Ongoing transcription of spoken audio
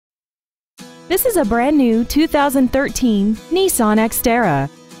This is a brand new 2013 Nissan Xterra.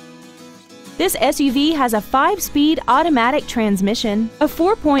 This SUV has a 5-speed automatic transmission, a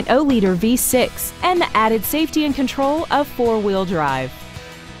 4.0-liter V6, and the added safety and control of 4-wheel drive.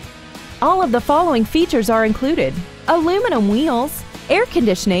 All of the following features are included: aluminum wheels, air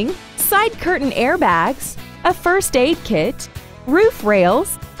conditioning, side curtain airbags, a first aid kit, roof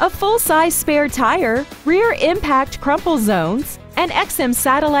rails, a full-size spare tire, rear impact crumple zones, an XM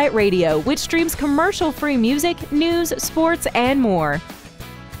satellite radio which streams commercial-free music, news, sports, and more.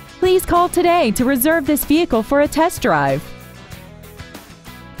 Please call today to reserve this vehicle for a test drive.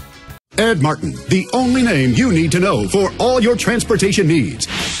 Ed Martin, the only name you need to know for all your transportation needs.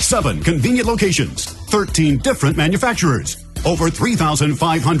 7 convenient locations, 13 different manufacturers, over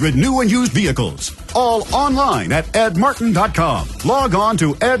 3,500 new and used vehicles, all online at edmartin.com. Log on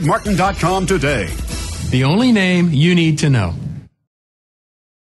to edmartin.com today. The only name you need to know.